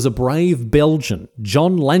 it was a brave Belgian,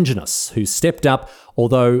 John Langenus, who stepped up,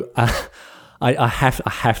 although I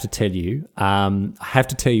have to tell you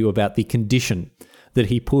about the condition that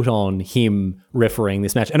he put on him refereeing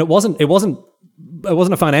this match. And it wasn't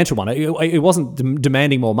a financial one. It wasn't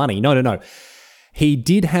demanding more money. No. He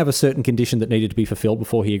did have a certain condition that needed to be fulfilled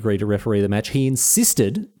before he agreed to referee the match. He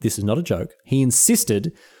insisted, this is not a joke,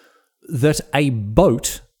 that a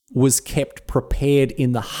boat was kept prepared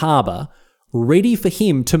in the harbour ready for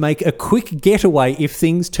him to make a quick getaway if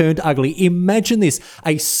things turned ugly. Imagine this,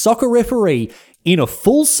 a soccer referee in a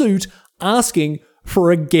full suit asking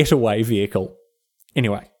for a getaway vehicle.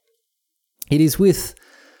 Anyway, it is with,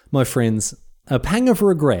 my friends, a pang of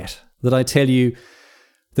regret that I tell you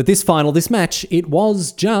that this match, it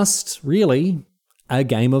was just really a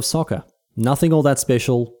game of soccer. Nothing all that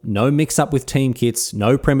special, no mix-up with team kits,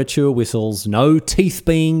 no premature whistles, no teeth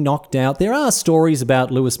being knocked out. There are stories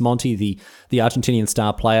about Luis Monti, the Argentinian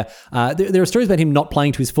star player. There are stories about him not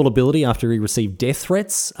playing to his full ability after he received death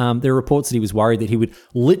threats. There are reports that he was worried that he would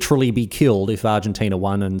literally be killed if Argentina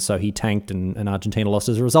won, and so he tanked and Argentina lost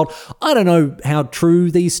as a result. I don't know how true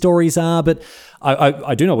these stories are, but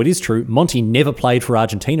I do know what is true. Monti never played for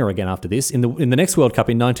Argentina again after this. In the next World Cup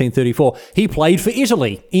in 1934, he played for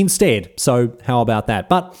Italy instead. So how about that?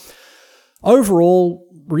 But overall,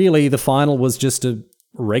 really, the final was just a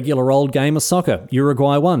regular old game of soccer.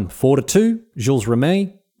 Uruguay won 4-2. Jules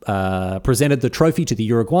Rimet presented the trophy to the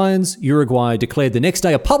Uruguayans. Uruguay declared the next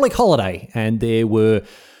day a public holiday, and there were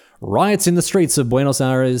riots in the streets of Buenos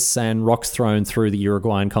Aires and rocks thrown through the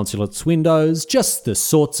Uruguayan consulate's windows. Just the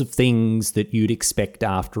sorts of things that you'd expect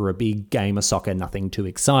after a big game of soccer, nothing too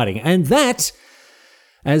exciting. And that,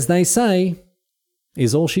 as they say,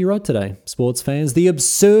 is all she wrote today, sports fans. The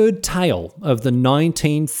absurd tale of the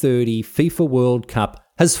 1930 FIFA World Cup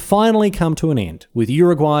has finally come to an end, with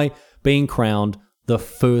Uruguay being crowned the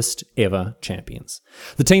first ever champions.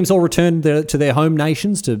 The teams all returned to their home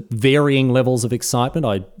nations to varying levels of excitement.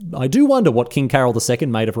 I do wonder what King Carol II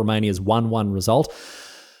made of Romania's 1-1 result.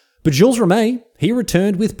 But Jules Rimet, he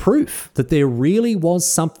returned with proof that there really was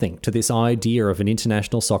something to this idea of an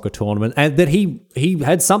international soccer tournament, and that he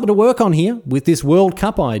had something to work on here with this World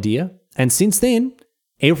Cup idea. And since then,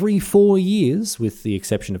 every 4 years, with the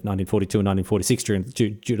exception of 1942 and 1946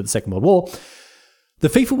 due to the Second World War, the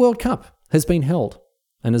FIFA World Cup has been held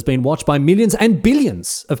and has been watched by millions and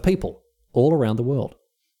billions of people all around the world.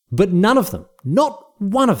 But none of them, not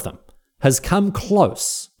one of them, has come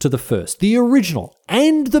close to the first, the original,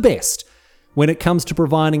 and the best when it comes to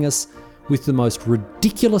providing us with the most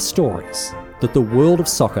ridiculous stories that the world of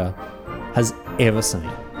soccer has ever seen.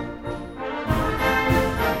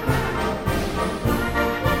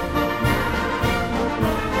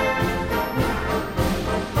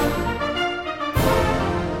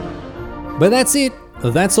 But that's it.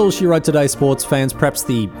 That's all she wrote today, sports fans. Perhaps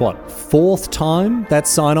the, fourth time that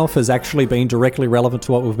sign-off has actually been directly relevant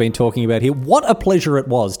to what we've been talking about here. What a pleasure it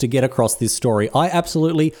was to get across this story. I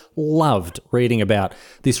absolutely loved reading about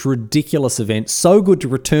this ridiculous event. So good to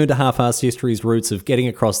return to Half-Assed History's roots of getting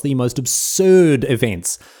across the most absurd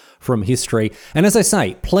events from history. And as I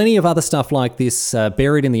say, plenty of other stuff like this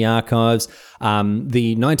buried in the archives.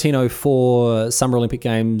 The 1904 Summer Olympic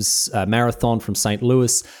Games marathon from St.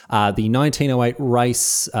 Louis, the 1908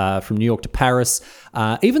 race from New York to Paris,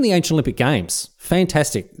 even the ancient Olympic Games.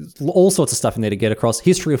 Fantastic. All sorts of stuff in there to get across.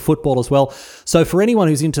 History of football as well. So for anyone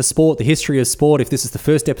who's into sport, the history of sport, if this is the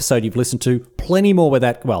first episode you've listened to, plenty more where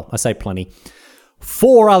that, well, I say plenty.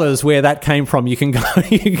 4 others where that came from you can go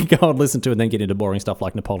and listen to and then get into boring stuff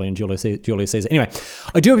like Napoleon, Julius Caesar. Anyway,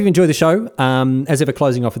 I do hope you enjoy the show. As ever,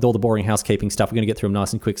 closing off with all the boring housekeeping stuff. We're going to get through them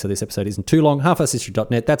nice and quick so this episode isn't too long.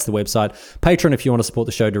 halfarsedhistory.net, that's the website. Patreon if you want to support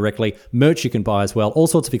the show directly. Merch you can buy as well. All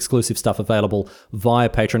sorts of exclusive stuff available via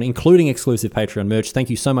Patreon, including exclusive Patreon merch.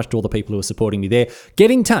 Thank you so much to all the people who are supporting me there.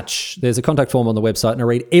 Get in touch. There's a contact form on the website and I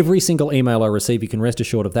read every single email I receive. You can rest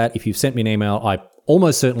assured of that. If you've sent me an email, I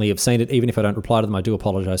almost certainly have seen it. Even if I don't reply to them, I do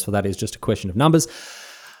apologise for that. It's just a question of numbers.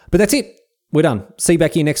 But that's it. We're done. See you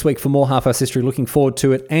back here next week for more Half-Assed History. Looking forward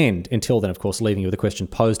to it. And until then, of course, leaving you with a question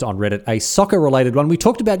posed on Reddit, a soccer-related one. We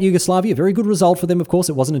talked about Yugoslavia. Very good result for them, of course.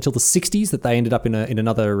 It wasn't until the 60s that they ended up in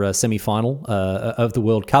another semi-final of the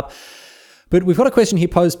World Cup. But we've got a question here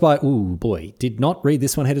posed by, ooh, boy, did not read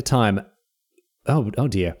this one ahead of time. Oh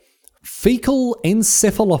dear. Fecal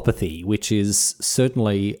encephalopathy, which is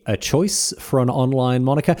certainly a choice for an online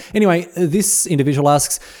moniker. Anyway, this individual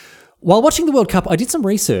asks, while watching the World Cup, I did some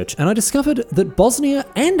research and I discovered that Bosnia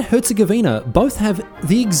and Herzegovina both have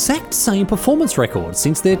the exact same performance record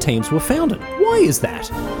since their teams were founded. Why is that?